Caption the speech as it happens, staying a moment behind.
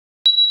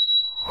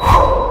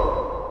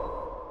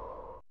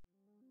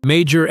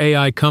Major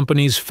AI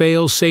companies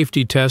fail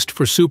safety test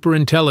for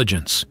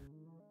superintelligence.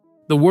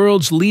 The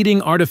world's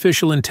leading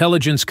artificial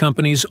intelligence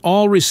companies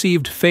all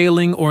received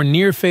failing or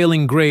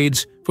near-failing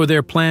grades for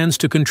their plans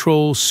to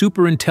control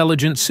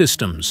superintelligent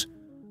systems,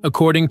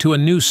 according to a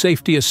new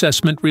safety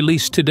assessment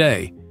released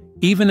today,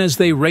 even as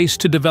they race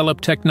to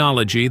develop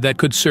technology that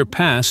could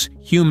surpass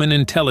human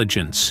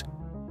intelligence.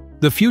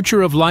 The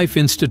Future of Life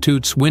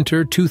Institute's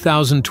Winter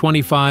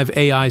 2025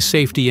 AI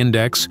Safety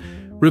Index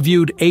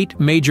reviewed 8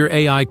 major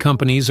AI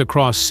companies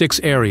across 6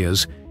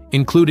 areas,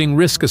 including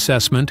risk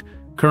assessment,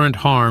 current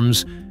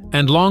harms,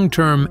 and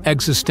long-term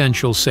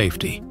existential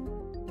safety.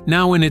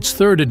 Now in its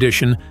 3rd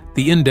edition,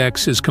 the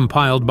index is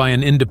compiled by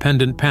an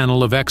independent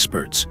panel of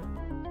experts.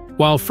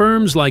 While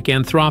firms like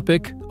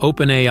Anthropic,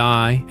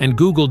 OpenAI, and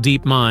Google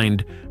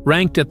DeepMind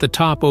ranked at the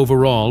top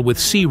overall with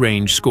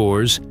C-range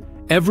scores,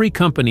 every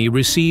company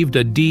received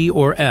a D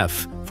or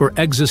F for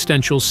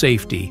existential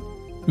safety,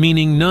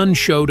 meaning none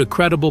showed a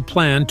credible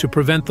plan to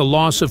prevent the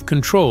loss of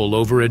control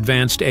over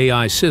advanced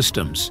AI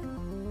systems.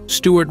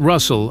 Stuart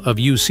Russell of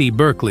UC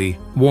Berkeley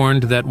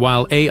warned that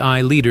while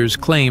AI leaders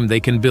claim they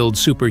can build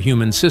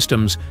superhuman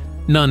systems,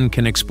 none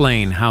can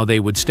explain how they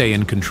would stay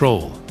in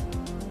control.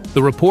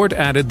 The report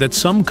added that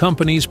some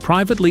companies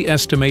privately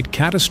estimate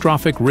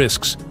catastrophic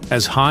risks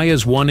as high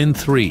as 1 in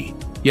 3,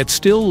 yet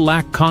still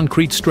lack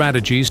concrete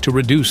strategies to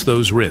reduce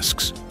those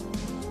risks.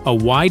 A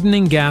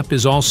widening gap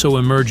is also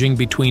emerging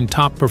between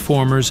top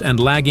performers and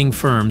lagging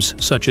firms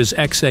such as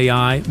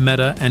xAI,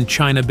 Meta, and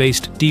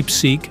China-based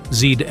DeepSeek,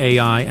 Zed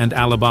AI, and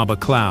Alibaba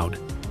Cloud.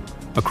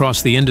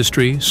 Across the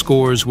industry,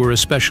 scores were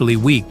especially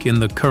weak in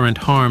the current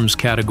harms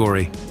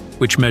category,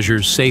 which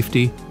measures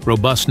safety,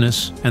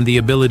 robustness, and the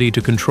ability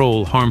to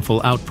control harmful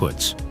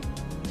outputs.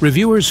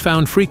 Reviewers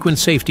found frequent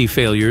safety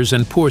failures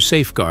and poor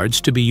safeguards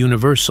to be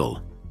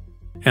universal.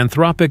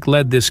 Anthropic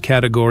led this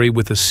category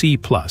with a C+,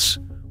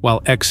 while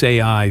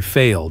xAI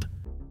failed.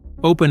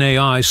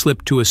 OpenAI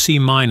slipped to a C-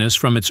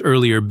 from its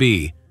earlier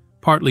B,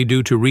 partly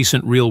due to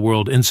recent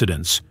real-world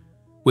incidents,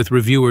 with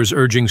reviewers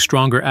urging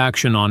stronger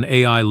action on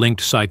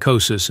AI-linked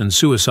psychosis and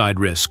suicide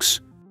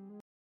risks.